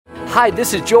Hi,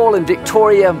 this is Joel and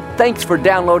Victoria. Thanks for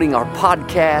downloading our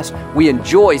podcast. We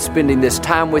enjoy spending this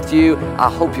time with you.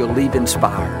 I hope you'll leave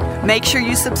inspired. Make sure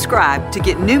you subscribe to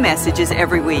get new messages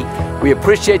every week. We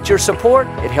appreciate your support.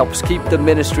 It helps keep the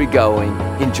ministry going.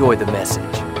 Enjoy the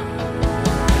message.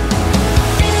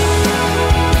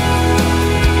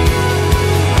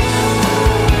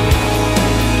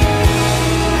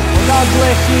 God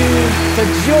bless you. It's a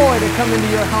joy to come into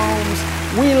your homes.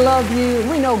 We love you, and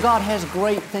we know God has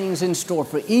great things in store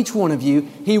for each one of you.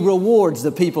 He rewards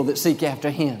the people that seek after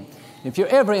Him. If you're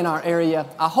ever in our area,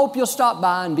 I hope you'll stop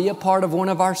by and be a part of one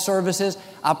of our services.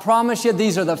 I promise you,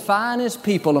 these are the finest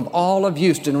people of all of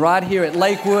Houston right here at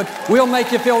Lakewood. We'll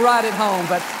make you feel right at home,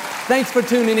 but thanks for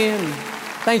tuning in.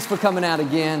 Thanks for coming out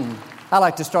again. I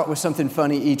like to start with something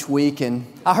funny each week, and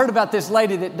I heard about this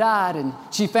lady that died, and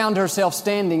she found herself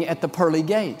standing at the pearly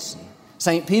gates.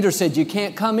 St. Peter said, "You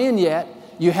can't come in yet.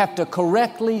 You have to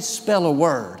correctly spell a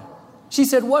word." She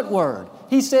said, "What word?"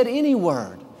 He said, "Any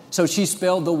word." So she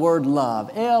spelled the word love,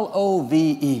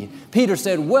 L-O-V-E. Peter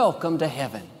said, "Welcome to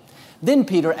heaven." Then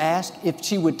Peter asked if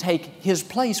she would take his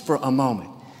place for a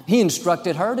moment. He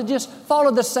instructed her to just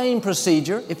follow the same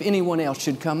procedure if anyone else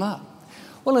should come up.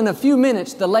 Well, in a few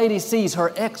minutes, the lady sees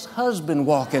her ex-husband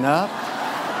walking up.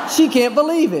 She can't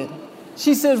believe it.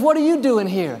 She says, "What are you doing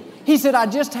here?" He said, "I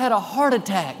just had a heart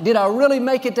attack. Did I really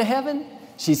make it to heaven?"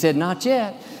 She said, "Not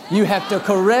yet. You have to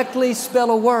correctly spell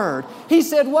a word." He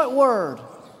said, "What word?"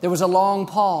 There was a long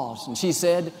pause, and she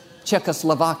said,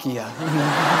 "Czechoslovakia."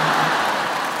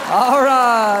 All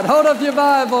right, hold up your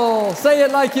Bible. Say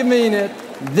it like you mean it.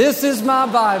 This is my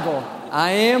Bible.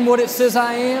 I am what it says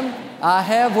I am. I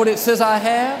have what it says I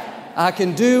have. I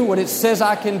can do what it says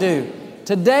I can do.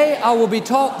 Today I will be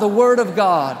taught the Word of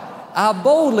God. I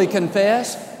boldly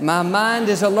confess, my mind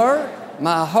is alert,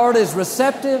 my heart is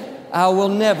receptive, I will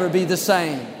never be the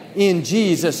same. In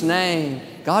Jesus' name,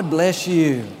 God bless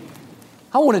you.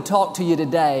 I want to talk to you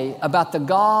today about the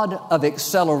God of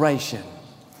acceleration.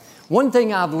 One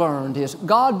thing I've learned is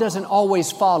God doesn't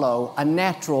always follow a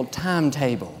natural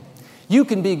timetable. You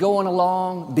can be going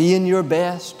along, being your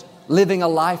best, living a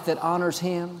life that honors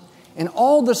Him, and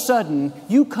all of a sudden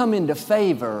you come into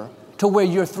favor to where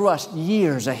you're thrust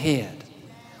years ahead.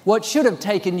 What should have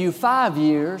taken you 5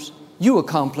 years, you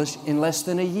accomplish in less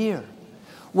than a year.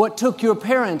 What took your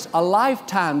parents a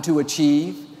lifetime to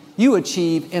achieve, you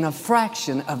achieve in a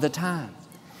fraction of the time.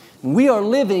 We are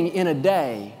living in a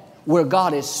day where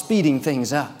God is speeding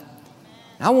things up.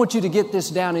 I want you to get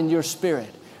this down in your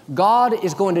spirit. God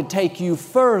is going to take you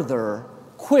further,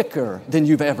 quicker than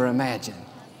you've ever imagined.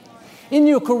 In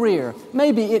your career,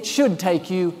 maybe it should take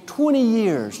you 20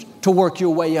 years to work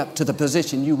your way up to the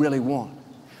position you really want.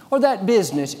 Or that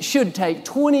business should take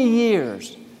 20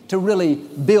 years to really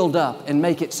build up and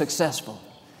make it successful.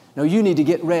 No, you need to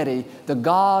get ready. The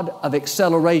God of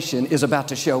acceleration is about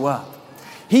to show up.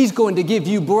 He's going to give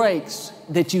you breaks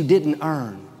that you didn't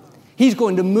earn. He's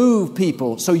going to move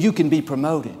people so you can be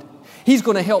promoted. He's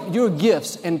going to help your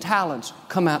gifts and talents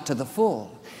come out to the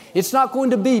full. It's not going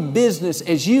to be business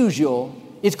as usual.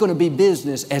 It's going to be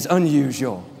business as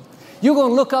unusual. You're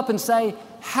going to look up and say,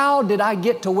 "How did I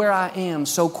get to where I am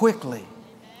so quickly?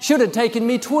 Should have taken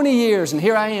me 20 years, and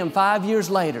here I am 5 years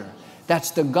later."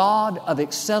 That's the God of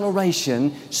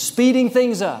acceleration, speeding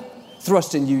things up,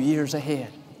 thrusting you years ahead.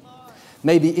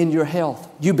 Maybe in your health,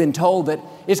 you've been told that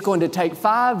it's going to take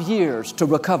 5 years to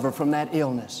recover from that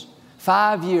illness.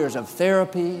 5 years of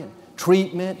therapy and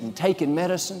treatment and taking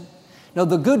medicine. Now,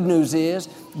 the good news is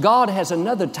God has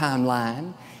another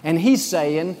timeline, and He's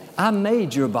saying, "I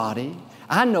made your body.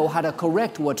 I know how to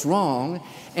correct what's wrong.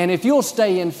 And if you'll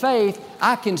stay in faith,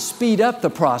 I can speed up the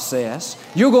process.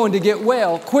 You're going to get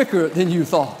well quicker than you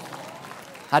thought."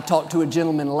 I talked to a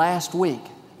gentleman last week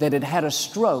that had had a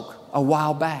stroke a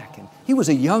while back. And he was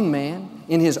a young man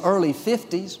in his early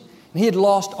 50s. And he had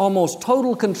lost almost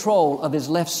total control of his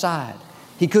left side.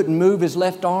 He couldn't move his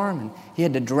left arm, and he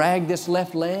had to drag this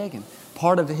left leg, and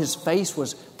part of his face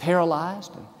was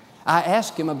paralyzed. And I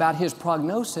asked him about his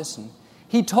prognosis, and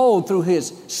he told through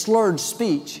his slurred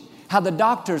speech how the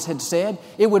doctors had said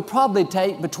it would probably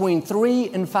take between 3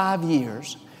 and 5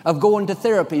 years of going to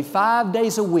therapy 5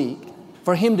 days a week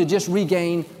for him to just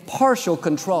regain partial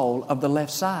control of the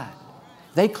left side.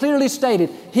 They clearly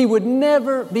stated he would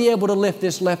never be able to lift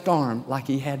this left arm like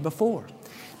he had before.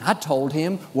 I told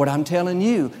him what I'm telling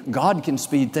you. God can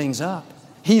speed things up.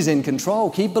 He's in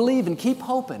control. Keep believing. Keep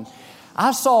hoping.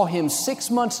 I saw him 6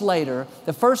 months later.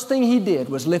 The first thing he did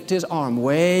was lift his arm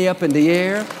way up in the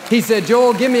air. He said,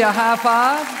 "Joel, give me a high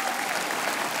five."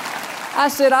 I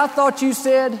said, "I thought you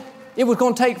said it was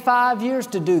going to take 5 years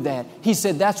to do that. He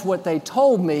said, that's what they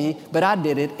told me, but I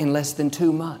did it in less than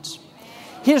 2 months.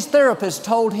 His therapist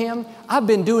told him, I've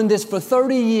been doing this for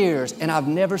 30 years and I've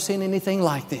never seen anything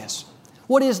like this.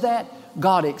 What is that?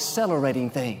 God accelerating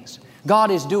things. God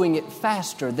is doing it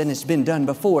faster than it's been done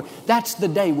before. That's the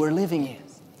day we're living in.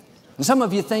 And some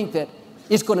of you think that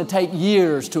it's going to take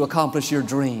years to accomplish your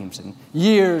dreams and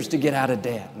years to get out of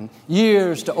debt and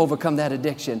years to overcome that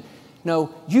addiction.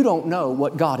 No, you don't know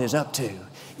what God is up to.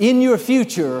 In your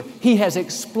future, He has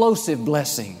explosive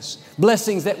blessings,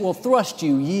 blessings that will thrust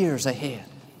you years ahead.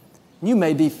 You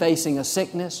may be facing a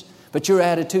sickness, but your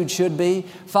attitude should be,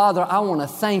 Father, I want to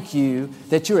thank You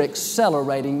that You're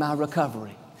accelerating my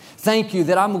recovery. Thank You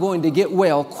that I'm going to get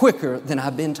well quicker than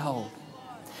I've been told.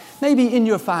 Maybe in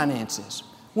your finances,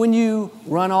 when you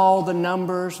run all the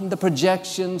numbers and the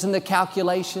projections and the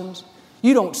calculations,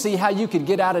 you don't see how you could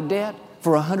get out of debt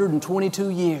for 122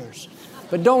 years.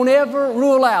 But don't ever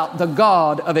rule out the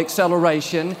God of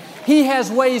acceleration. He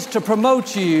has ways to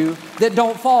promote you that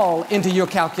don't fall into your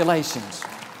calculations.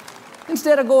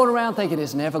 Instead of going around thinking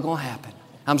it's never going to happen.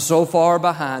 I'm so far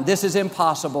behind. This is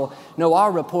impossible. No,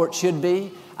 our report should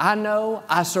be, I know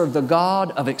I serve the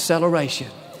God of acceleration.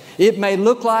 It may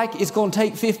look like it's going to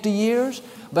take 50 years,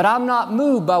 but I'm not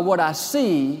moved by what I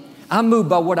see. I'm moved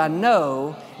by what I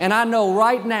know, and I know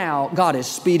right now God is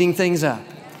speeding things up.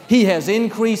 He has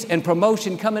increase and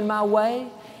promotion coming my way,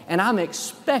 and I'm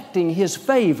expecting His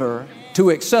favor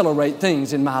to accelerate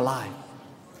things in my life.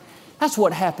 That's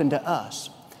what happened to us.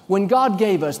 When God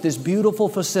gave us this beautiful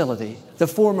facility, the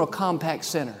former Compaq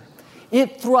Center,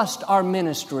 it thrust our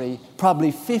ministry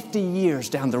probably 50 years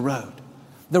down the road.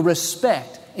 The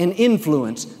respect and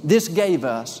influence this gave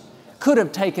us could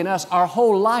have taken us our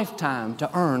whole lifetime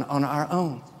to earn on our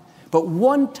own. But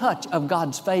one touch of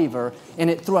God's favor, and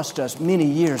it thrust us many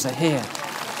years ahead.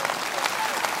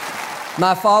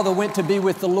 My father went to be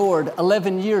with the Lord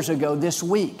 11 years ago this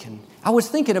week. And I was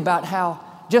thinking about how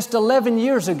just 11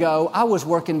 years ago, I was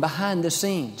working behind the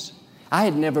scenes. I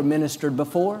had never ministered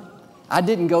before. I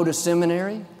didn't go to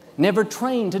seminary, never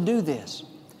trained to do this.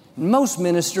 Most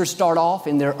ministers start off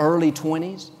in their early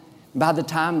 20s. By the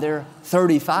time they're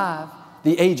 35,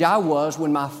 the age I was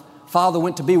when my father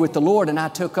went to be with the Lord and I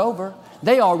took over,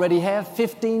 they already have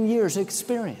 15 years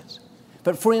experience.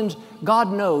 But friends,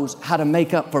 God knows how to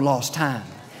make up for lost time.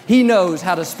 He knows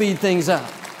how to speed things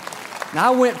up.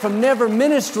 Now, I went from never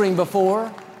ministering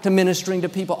before to ministering to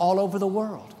people all over the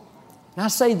world. And I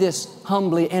say this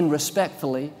humbly and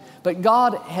respectfully, but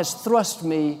God has thrust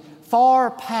me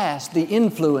far past the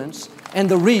influence and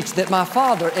the reach that my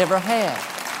father ever had.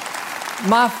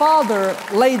 My father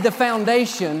laid the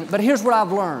foundation, but here's what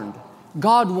I've learned.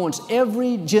 God wants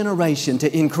every generation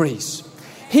to increase.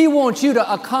 He wants you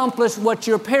to accomplish what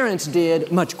your parents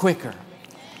did much quicker.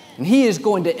 And He is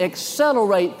going to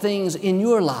accelerate things in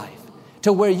your life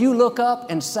to where you look up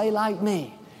and say like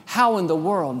me, how in the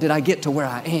world did I get to where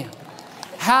I am?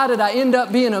 How did I end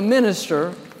up being a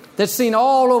minister that's seen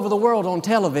all over the world on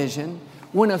television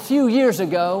when a few years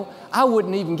ago I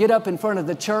wouldn't even get up in front of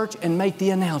the church and make the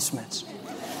announcements?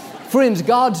 Friends,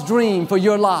 God's dream for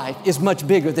your life is much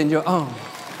bigger than your own.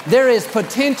 There is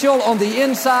potential on the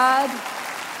inside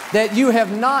that you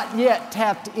have not yet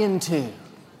tapped into.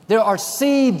 There are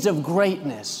seeds of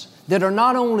greatness that are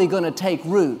not only going to take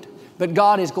root, but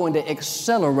God is going to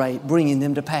accelerate bringing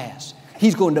them to pass.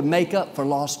 He's going to make up for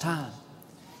lost time.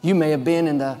 You may have been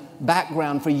in the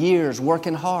background for years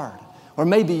working hard, or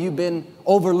maybe you've been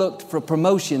overlooked for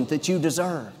promotion that you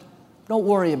deserved. Don't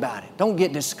worry about it. Don't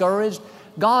get discouraged.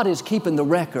 God is keeping the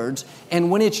records, and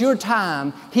when it's your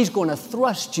time, He's going to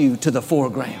thrust you to the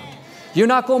foreground. You're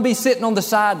not going to be sitting on the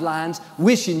sidelines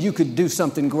wishing you could do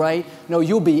something great. No,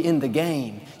 you'll be in the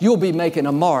game. You'll be making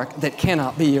a mark that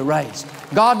cannot be erased.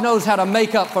 God knows how to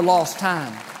make up for lost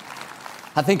time.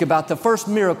 I think about the first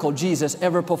miracle Jesus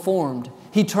ever performed.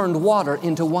 He turned water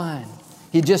into wine.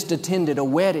 He just attended a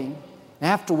wedding.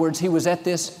 Afterwards, He was at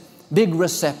this big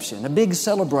reception, a big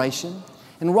celebration.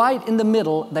 And right in the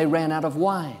middle, they ran out of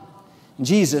wine.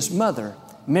 Jesus' mother,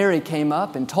 Mary, came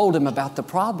up and told Him about the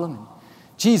problem.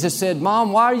 Jesus said,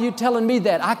 Mom, why are you telling me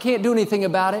that? I can't do anything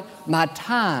about it. My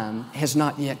time has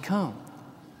not yet come.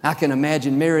 I can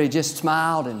imagine Mary just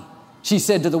smiled and she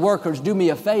said to the workers, do me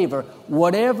a favor.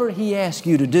 Whatever He asks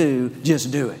you to do,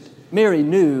 just do it. Mary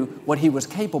knew what He was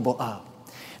capable of.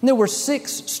 And there were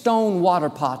 6 stone water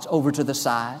pots over to the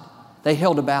side. They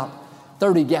held about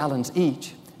 30 gallons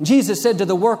each. Jesus said to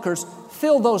the workers,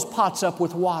 fill those pots up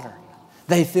with water.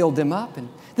 They filled them up. And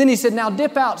then He said, now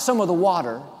dip out some of the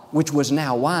water, which was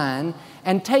now wine,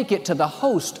 and take it to the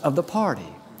host of the party.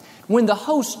 When the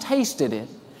host tasted it,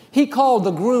 He called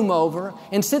the groom over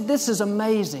and said, "This is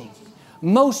amazing.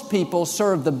 Most people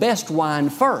serve the best wine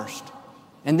first.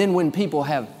 And then when people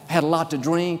have had a lot to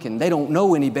drink and they don't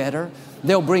know any better,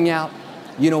 they'll bring out,"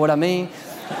 you know what I mean?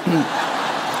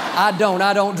 I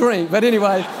don't drink. But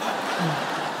anyway,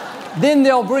 then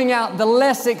they'll bring out the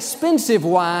less expensive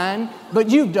wine, but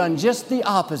you've done just the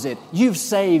opposite. You've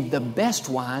saved the best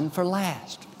wine for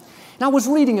last. And I was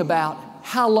reading about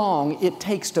how long it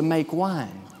takes to make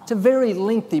wine. It's a very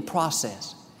lengthy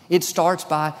process. It starts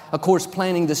by, of course,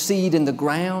 planting the seed in the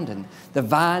ground, and the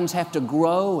vines have to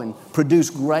grow and produce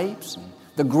grapes, and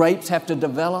the grapes have to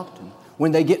develop, and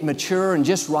when they get mature and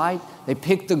just right, they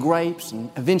pick the grapes, and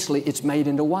eventually it's made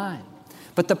into wine.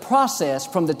 But the process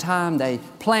from the time they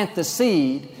plant the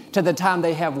seed to the time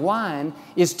they have wine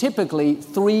is typically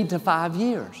 3 to 5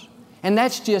 years. And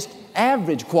that's just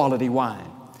average quality wine.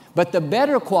 But the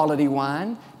better quality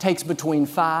wine takes between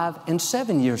 5 and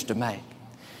 7 years to make.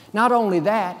 Not only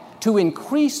that, to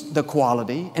increase the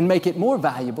quality and make it more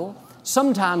valuable,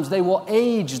 sometimes they will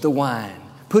age the wine,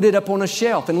 put it up on a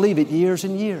shelf and leave it years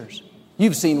and years.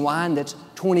 You've seen wine that's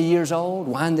 20 years old,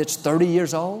 wine that's 30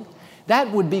 years old.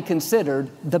 That would be considered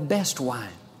the best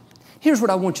wine. Here's what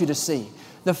I want you to see.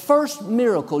 The first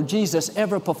miracle Jesus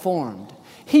ever performed,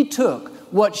 He took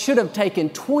what should have taken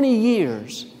 20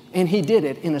 years and He did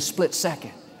it in a split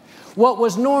second. What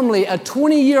was normally a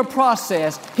 20-year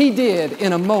process, He did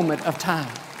in a moment of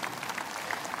time.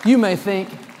 You may think,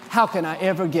 how can I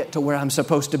ever get to where I'm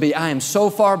supposed to be? I am so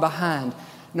far behind.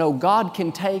 No, God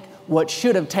can take what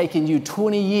should have taken you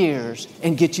 20 years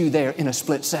and get you there in a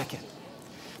split second.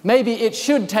 Maybe it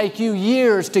should take you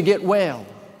years to get well,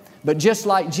 but just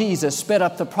like Jesus sped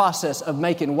up the process of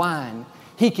making wine,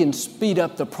 He can speed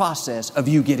up the process of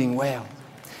you getting well.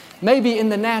 Maybe in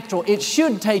the natural, it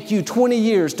should take you 20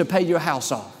 years to pay your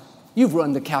house off. You've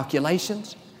run the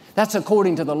calculations. That's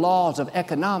according to the laws of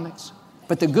economics.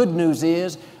 But the good news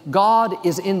is, God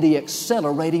is in the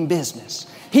accelerating business.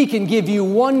 He can give you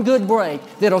one good break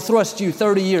that'll thrust you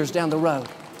 30 years down the road.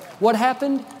 What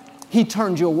happened? He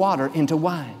turned your water into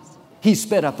wine. He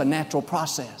sped up a natural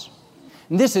process.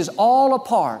 And this is all a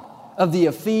part of the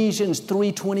Ephesians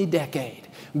 3:20 decade.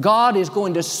 God is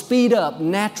going to speed up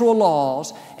natural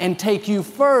laws and take you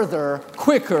further,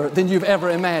 quicker than you've ever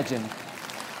imagined.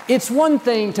 It's one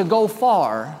thing to go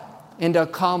far and to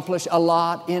accomplish a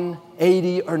lot in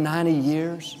 80 or 90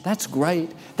 years. That's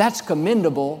great. That's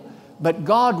commendable. But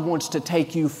God wants to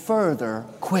take you further,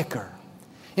 quicker.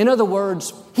 In other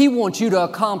words, He wants you to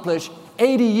accomplish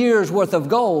 80 years worth of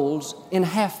goals in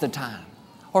half the time.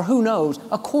 Or who knows,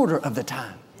 a quarter of the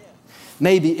time.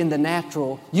 Maybe in the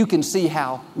natural, you can see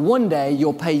how one day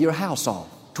you'll pay your house off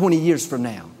 20 years from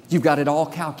now. You've got it all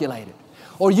calculated.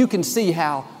 Or you can see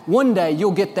how one day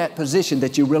you'll get that position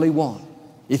that you really want.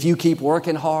 If you keep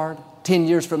working hard, 10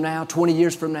 years from now, 20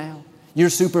 years from now, your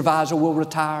supervisor will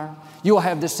retire. You'll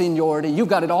have the seniority. You've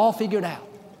got it all figured out.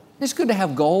 It's good to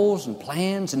have goals and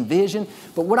plans and vision.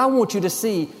 But what I want you to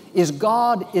see is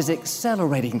God is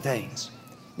accelerating things.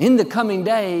 In the coming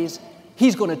days,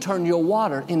 He's going to turn your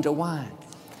water into wine.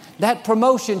 That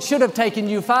promotion should have taken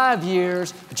you 5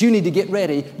 years, but you need to get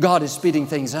ready. God is speeding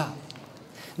things up.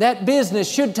 That business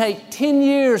should take 10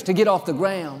 years to get off the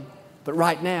ground, but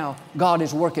right now, God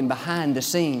is working behind the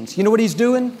scenes. You know what He's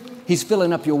doing? He's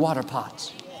filling up your water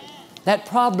pots. That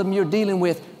problem you're dealing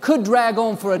with could drag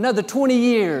on for another 20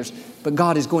 years, but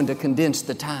God is going to condense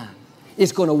the time.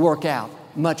 It's going to work out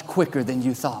much quicker than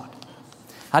you thought.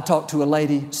 I talked to a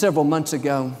lady several months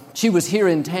ago. She was here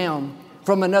in town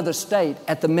from another state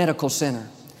at the medical center.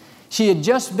 She had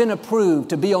just been approved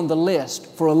to be on the list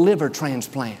for a liver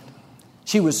transplant.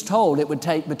 She was told it would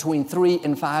take between 3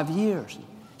 and 5 years.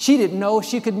 She didn't know if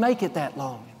she could make it that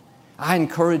long. I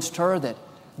encouraged her that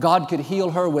God could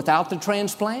heal her without the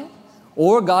transplant,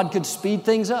 or God could speed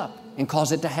things up and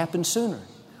cause it to happen sooner.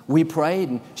 We prayed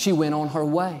and she went on her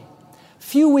way. A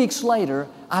few weeks later,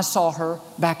 I saw her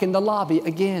back in the lobby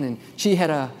again, and she had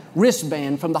a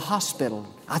wristband from the hospital.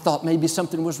 I thought maybe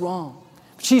something was wrong.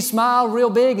 She smiled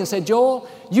real big and said, "Joel,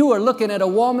 you are looking at a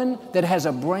woman that has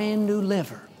a brand new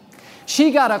liver." She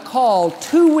got a call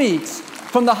 2 weeks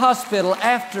from the hospital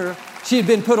after she had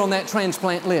been put on that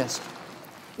transplant list.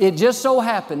 It just so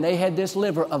happened they had this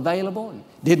liver available and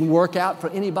didn't work out for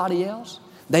anybody else.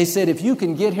 They said, "If you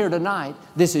can get here tonight,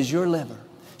 this is your liver."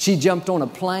 She jumped on a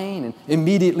plane and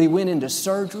immediately went into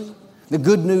surgery. The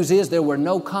good news is there were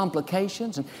no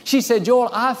complications. And she said,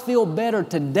 "Joel, I feel better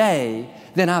today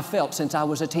than I felt since I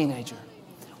was a teenager."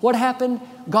 What happened?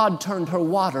 God turned her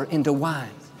water into wine.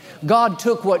 God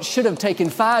took what should have taken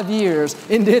 5 years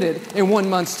and did it in 1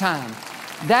 month's time.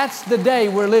 That's the day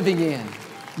we're living in.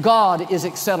 God is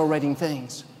accelerating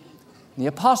things. The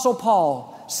Apostle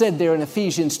Paul said there in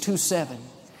Ephesians 2:7,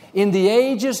 in the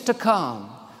ages to come,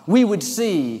 we would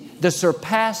see the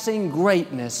surpassing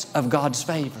greatness of God's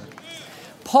favor.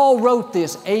 Paul wrote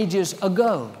this ages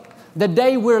ago. The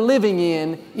day we're living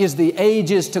in is the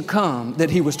ages to come that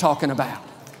he was talking about.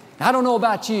 I don't know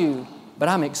about you, but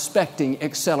I'm expecting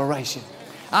acceleration.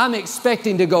 I'm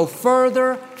expecting to go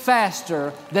further,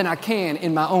 faster than I can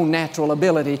in my own natural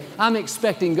ability. I'm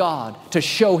expecting God to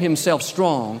show Himself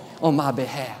strong on my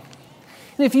behalf.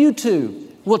 And if you too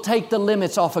will take the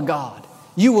limits off of God,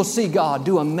 you will see God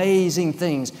do amazing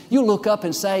things. You'll look up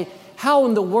and say, how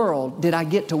in the world did I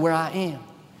get to where I am?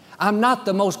 I'm not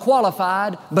the most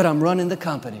qualified, but I'm running the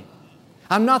company.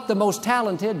 I'm not the most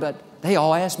talented, but they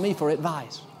all ask me for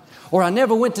advice. Or I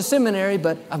never went to seminary,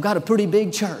 but I've got a pretty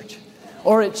big church.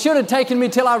 Or it should have taken me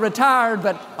till I retired,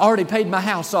 but I already paid my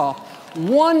house off.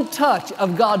 One touch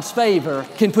of God's favor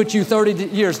can put you 30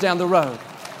 years down the road.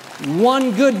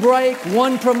 One good break,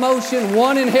 one promotion,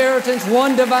 one inheritance,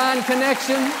 one divine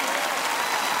connection.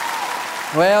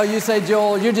 Well, you say,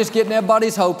 Joel, you're just getting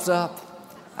everybody's hopes up.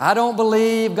 I don't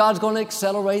believe God's going to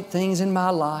accelerate things in my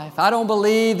life. I don't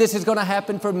believe this is going to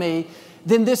happen for me.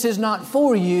 Then this is not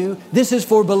for you. This is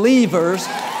for believers.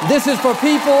 This is for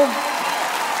people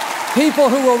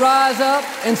who will rise up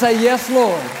and say, yes,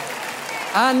 Lord,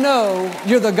 I know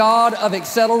you're the God of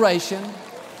acceleration.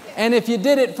 And if you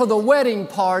did it for the wedding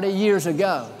party years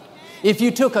ago, if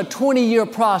you took a 20-year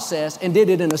process and did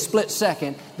it in a split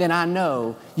second, then I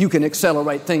know you can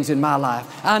accelerate things in my life.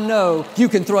 I know you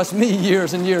can thrust me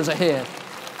years and years ahead.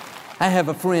 I have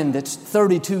a friend that's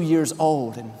 32 years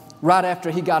old, and right after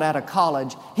he got out of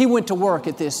college, he went to work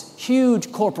at this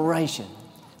huge corporation.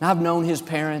 And I've known his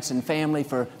parents and family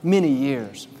for many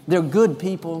years. They're good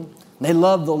people. They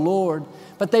love the Lord,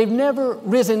 but they've never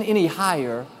risen any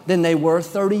higher than they were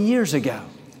 30 years ago.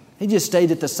 They just stayed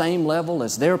at the same level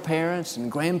as their parents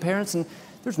and grandparents, and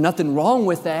there's nothing wrong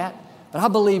with that. But I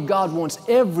believe God wants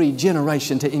every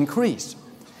generation to increase.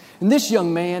 And this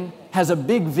young man has a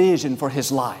big vision for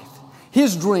his life.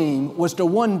 His dream was to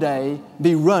one day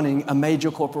be running a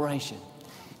major corporation.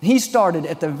 He started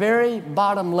at the very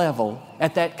bottom level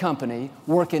at that company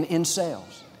working in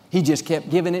sales. He just kept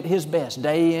giving it his best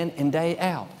day in and day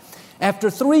out.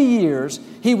 After 3 years,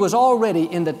 he was already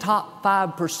in the top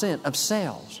 5% of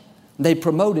sales. They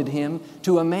promoted him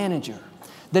to a manager.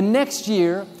 The next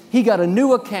year, he got a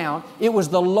new account. It was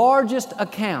the largest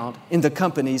account in the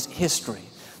company's history.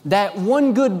 That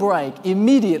one good break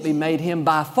immediately made him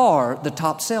by far the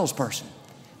top salesperson.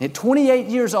 At 28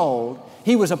 years old,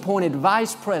 he was appointed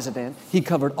vice president. He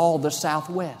covered all the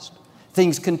Southwest.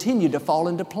 Things continued to fall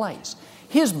into place.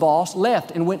 His boss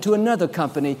left and went to another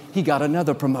company. He got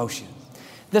another promotion.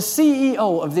 The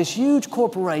CEO of this huge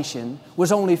corporation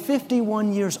was only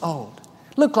 51 years old.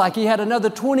 Looked like he had another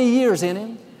 20 years in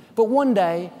him. But one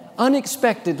day,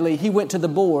 unexpectedly, he went to the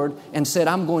board and said,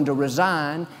 I'm going to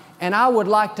resign, and I would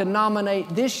like to nominate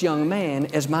this young man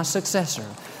as my successor.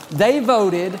 They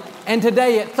voted, and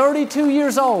today at 32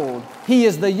 years old, he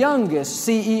is the youngest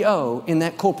CEO in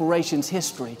that corporation's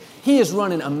history. He is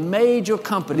running a major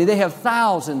company. They have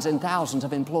thousands and thousands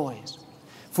of employees.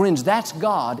 Friends, that's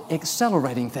God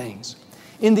accelerating things.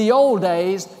 In the old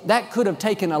days, that could have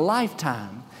taken a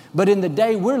lifetime, but in the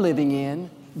day we're living in,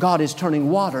 God is turning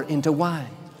water into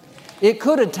wine. It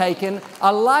could have taken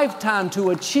a lifetime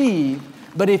to achieve,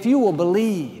 but if you will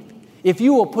believe, if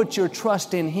you will put your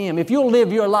trust in Him, if you'll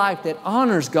live your life that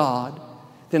honors God,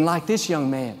 then like this young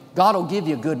man, God will give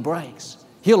you good breaks.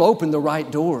 He'll open the right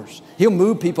doors. He'll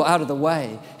move people out of the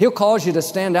way. He'll cause you to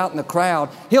stand out in the crowd.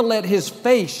 He'll let His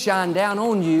face shine down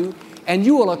on you, and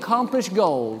you will accomplish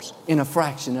goals in a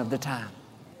fraction of the time.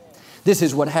 This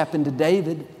is what happened to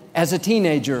David. As a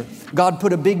teenager, God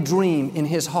put a big dream in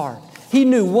his heart. He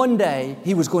knew one day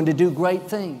he was going to do great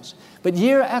things. But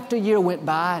year after year went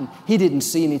by, and he didn't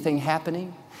see anything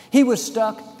happening. He was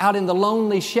stuck out in the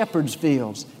lonely shepherd's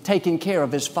fields, taking care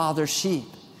of his father's sheep.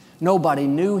 Nobody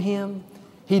knew him.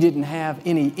 He didn't have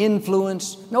any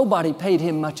influence. Nobody paid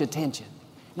him much attention.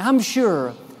 And I'm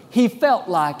sure he felt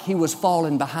like he was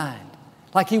falling behind,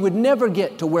 like he would never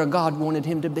get to where God wanted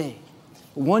him to be.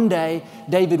 One day,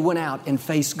 David went out and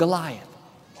faced Goliath.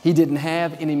 He didn't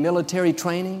have any military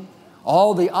training.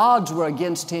 All the odds were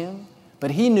against him,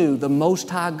 but he knew the Most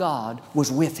High God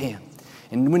was with him.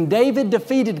 And when David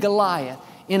defeated Goliath,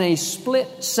 in a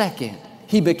split second,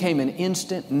 he became an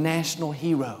instant national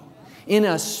hero. In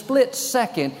a split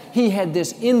second, he had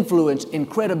this influence and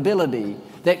credibility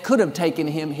that could have taken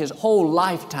him his whole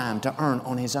lifetime to earn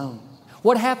on his own.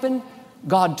 What happened?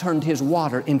 God turned his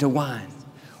water into wine.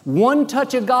 One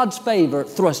touch of God's favor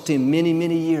thrust him many,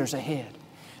 many years ahead.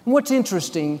 And what's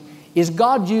interesting is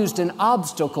God used an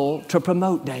obstacle to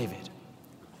promote David.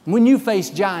 When you face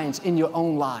giants in your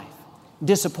own life,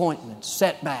 disappointments,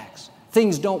 setbacks,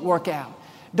 things don't work out,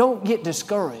 don't get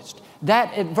discouraged.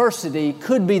 That adversity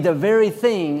could be the very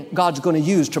thing God's going to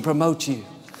use to promote you.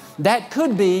 That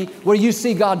could be where you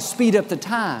see God speed up the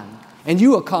time and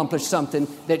you accomplish something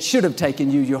that should have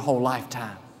taken you your whole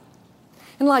lifetime.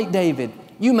 And like David,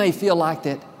 you may feel like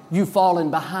that you've fallen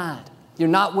behind. You're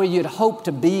not where you'd hoped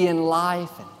to be in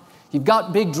life. And you've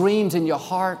got big dreams in your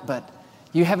heart, but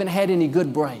you haven't had any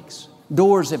good breaks.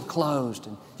 Doors have closed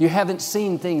and you haven't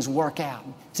seen things work out.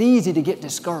 It's easy to get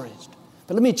discouraged.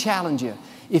 But let me challenge you.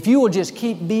 If you will just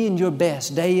keep being your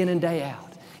best day in and day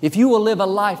out, if you will live a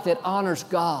life that honors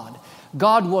God,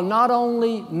 God will not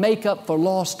only make up for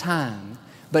lost time,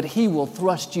 but He will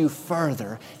thrust you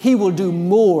further. He will do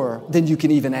more than you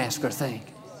can even ask or think.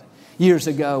 Years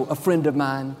ago, a friend of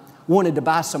mine wanted to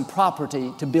buy some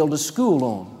property to build a school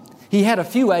on. He had a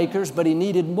few acres, but he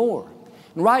needed more.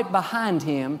 And right behind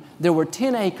him, there were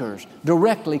 10 acres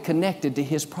directly connected to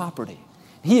his property.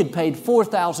 He had paid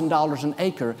 $4,000 an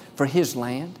acre for his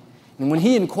land. And when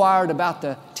he inquired about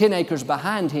the 10 acres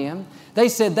behind him, they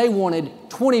said they wanted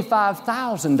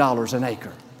 $25,000 an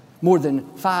acre, more than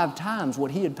 5 times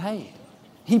what he had paid.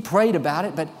 He prayed about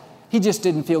it, but he just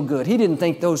didn't feel good. He didn't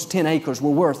think those 10 acres were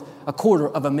worth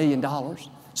 $250,000.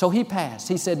 So he passed.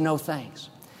 He said, no thanks.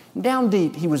 Down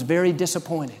deep, he was very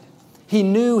disappointed. He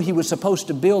knew he was supposed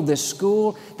to build this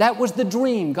school. That was the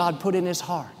dream God put in his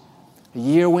heart. A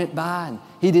year went by and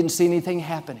he didn't see anything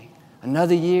happening.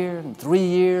 Another year, and 3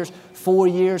 years, 4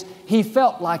 years. He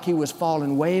felt like he was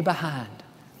falling way behind.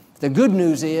 The good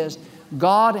news is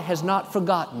God has not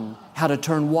forgotten how to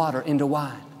turn water into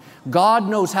wine. God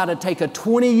knows how to take a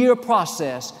 20-year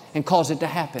process and cause it to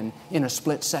happen in a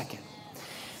split second.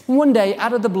 One day,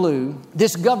 out of the blue,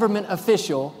 this government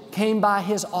official came by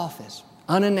his office,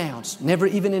 unannounced, never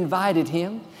even invited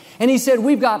him. And he said,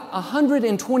 we've got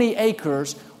 120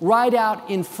 acres right out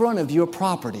in front of your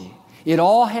property. It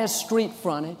all has street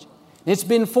frontage. It's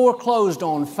been foreclosed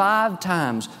on 5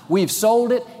 times. We've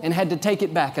sold it and had to take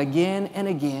it back again and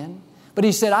again. But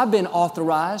he said, I've been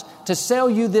authorized to sell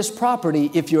you this property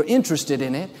if you're interested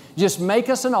in it. Just make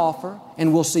us an offer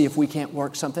and we'll see if we can't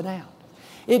work something out.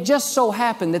 It just so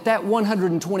happened that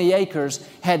 120 acres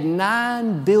had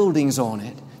 9 buildings on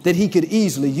it that he could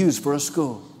easily use for a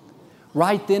school.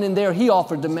 Right then and there, he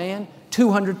offered the man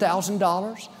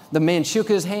 $200,000. The man shook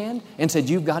his hand and said,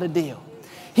 you've got a deal.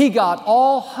 He got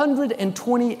all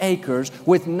 120 acres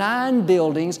with 9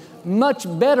 buildings, much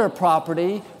better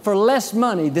property for less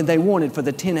money than they wanted for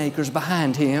the 10 acres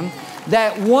behind him.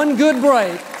 That one good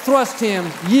break thrust him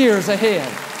years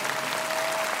ahead.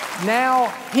 Now,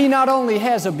 he not only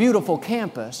has a beautiful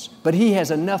campus, but he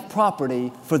has enough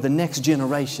property for the next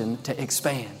generation to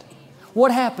expand.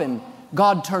 What happened?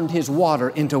 God turned his water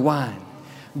into wine.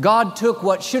 God took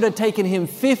what should have taken him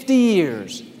 50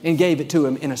 years and gave it to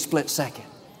him in a split second.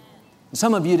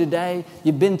 Some of you today,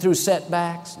 you've been through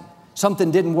setbacks.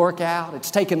 Something didn't work out. It's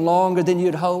taken longer than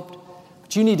you'd hoped.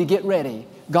 But you need to get ready.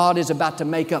 God is about to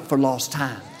make up for lost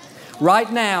time. Right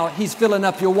now, He's filling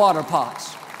up your water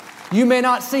pots. You may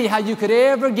not see how you could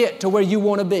ever get to where you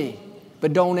want to be,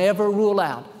 but don't ever rule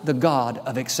out the God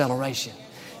of acceleration.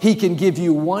 He can give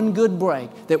you one good break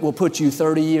that will put you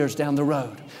 30 years down the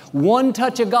road. One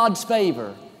touch of God's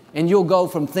favor, and you'll go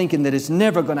from thinking that it's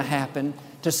never going to happen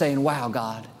to saying, wow,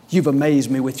 God, you've amazed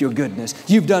me with your goodness.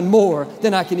 You've done more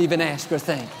than I can even ask or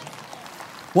think.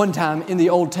 One time in the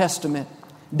Old Testament,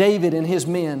 David and his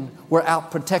men were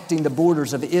out protecting the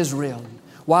borders of Israel.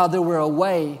 While they were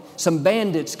away, some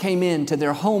bandits came into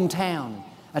their hometown,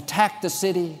 attacked the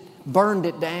city, burned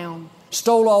it down,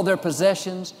 stole all their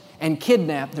possessions, and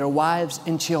kidnapped their wives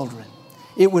and children.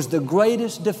 It was the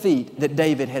greatest defeat that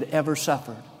David had ever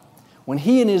suffered. When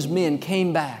he and his men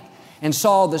came back and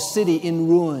saw the city in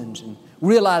ruins and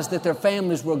realized that their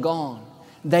families were gone,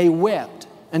 they wept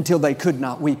until they could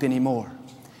not weep anymore.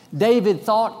 David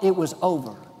thought it was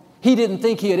over. He didn't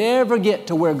think he'd ever get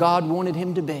to where God wanted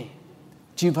him to be.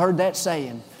 But you've heard that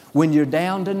saying, when you're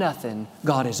down to nothing,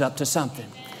 God is up to something.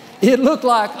 It looked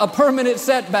like a permanent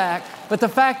setback, but the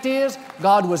fact is,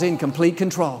 God was in complete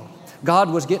control.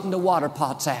 God was getting the water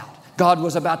pots out. God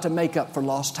was about to make up for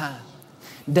lost time.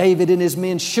 David and his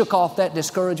men shook off that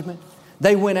discouragement.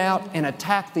 They went out and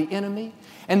attacked the enemy.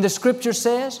 And the Scripture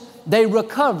says they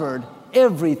recovered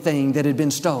everything that had been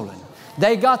stolen.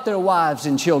 They got their wives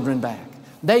and children back.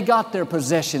 They got their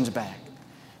possessions back.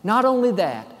 Not only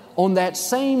that, on that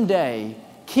same day,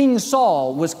 King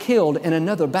Saul was killed in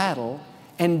another battle,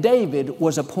 and David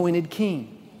was appointed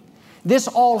king. This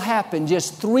all happened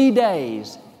just 3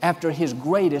 days after his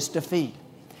greatest defeat.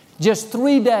 Just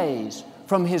 3 days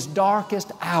from his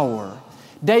darkest hour,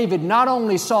 David not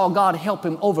only saw God help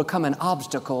him overcome an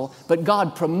obstacle, but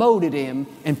God promoted him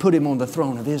and put him on the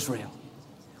throne of Israel.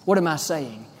 What am I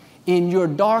saying? In your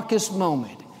darkest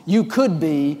moment, you could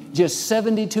be just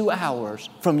 72 hours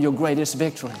from your greatest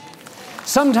victory.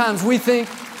 Sometimes we think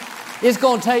it's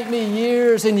going to take me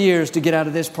years and years to get out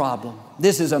of this problem.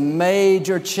 This is a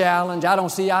major challenge. I don't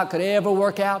see how it could ever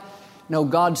work out. No,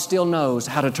 God still knows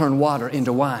how to turn water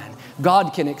into wine.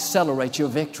 God can accelerate your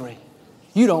victory.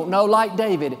 You don't know, like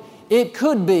David, it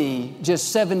could be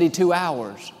just 72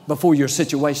 hours before your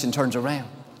situation turns around.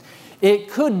 It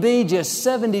could be just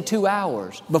 72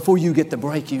 hours before you get the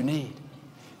break you need.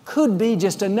 Could be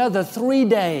just another 3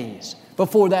 days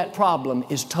before that problem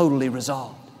is totally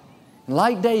resolved. And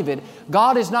like David,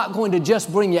 God is not going to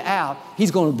just bring you out.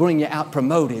 He's going to bring you out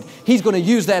promoted. He's going to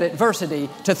use that adversity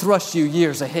to thrust you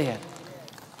years ahead.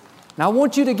 Now I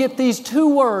want you to get these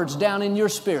 2 words down in your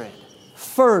spirit.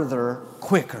 Further,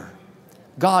 quicker.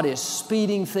 God is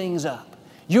speeding things up.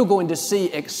 You're going to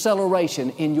see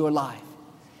acceleration in your life.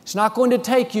 It's not going to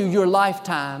take you your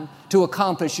lifetime to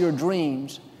accomplish your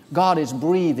dreams. God is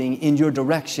breathing in your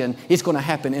direction. It's going to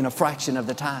happen in a fraction of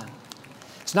the time.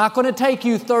 It's not going to take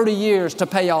you 30 years to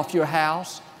pay off your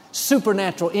house.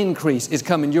 Supernatural increase is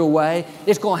coming your way.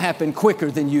 It's going to happen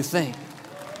quicker than you think.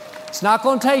 It's not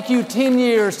going to take you 10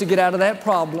 years to get out of that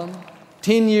problem,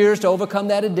 10 years to overcome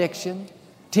that addiction,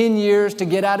 10 years to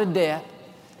get out of debt.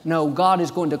 No, God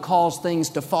is going to cause things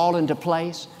to fall into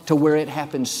place to where it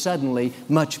happens suddenly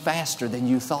much faster than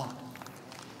you thought.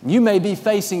 You may be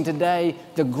facing today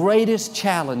the greatest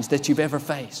challenge that you've ever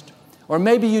faced. Or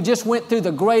maybe you just went through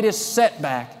the greatest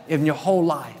setback in your whole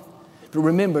life. But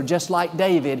remember, just like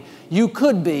David, you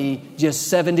could be just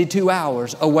 72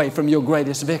 hours away from your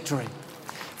greatest victory.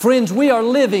 Friends, we are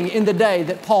living in the day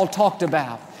that Paul talked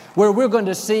about, where we're going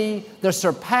to see the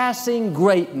surpassing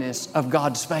greatness of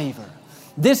God's favor.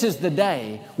 This is the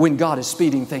day when God is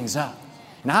speeding things up.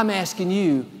 And I'm asking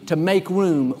you to make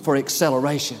room for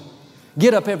acceleration.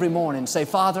 Get up every morning and say,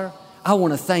 Father, I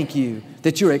want to thank you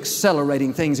that you're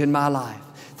accelerating things in my life.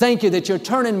 Thank you that you're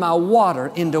turning my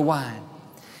water into wine.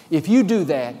 If you do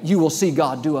that, you will see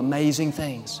God do amazing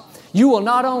things. You will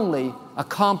not only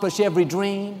accomplish every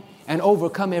dream and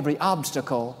overcome every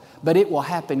obstacle, but it will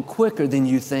happen quicker than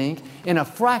you think, in a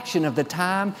fraction of the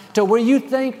time, to where you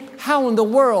think, how in the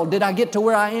world did I get to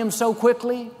where I am so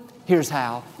quickly? Here's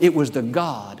how. It was the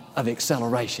God of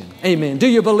acceleration. Amen. Do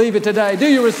you believe it today? Do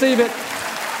you receive it?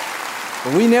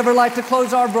 But we never like to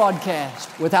close our broadcast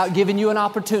without giving you an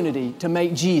opportunity to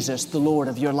make Jesus the Lord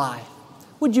of your life.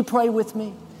 Would you pray with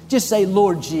me? Just say,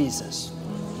 Lord Jesus,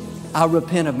 I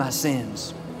repent of my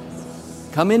sins.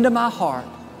 Come into my heart.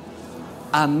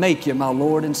 I make you my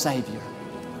Lord and Savior.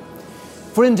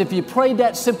 Friends, if you prayed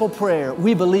that simple prayer,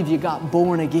 we believe you got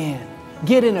born again.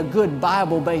 Get in a good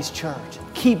Bible-based church.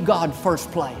 Keep God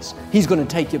first place. He's going to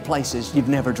take you places you've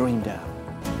never dreamed of.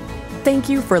 Thank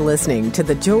you for listening to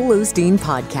the Joel Osteen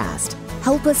Podcast.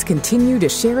 Help us continue to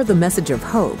share the message of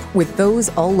hope with those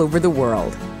all over the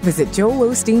world. Visit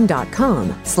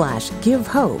joelosteen.com/give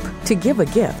hope to give a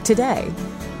gift today.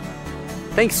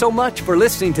 Thanks so much for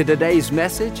listening to today's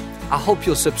message. I hope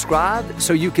you'll subscribe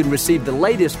so you can receive the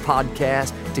latest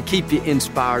podcast to keep you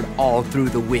inspired all through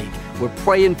the week. We're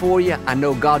praying for you. I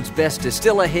know God's best is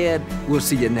still ahead. We'll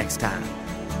see you next time.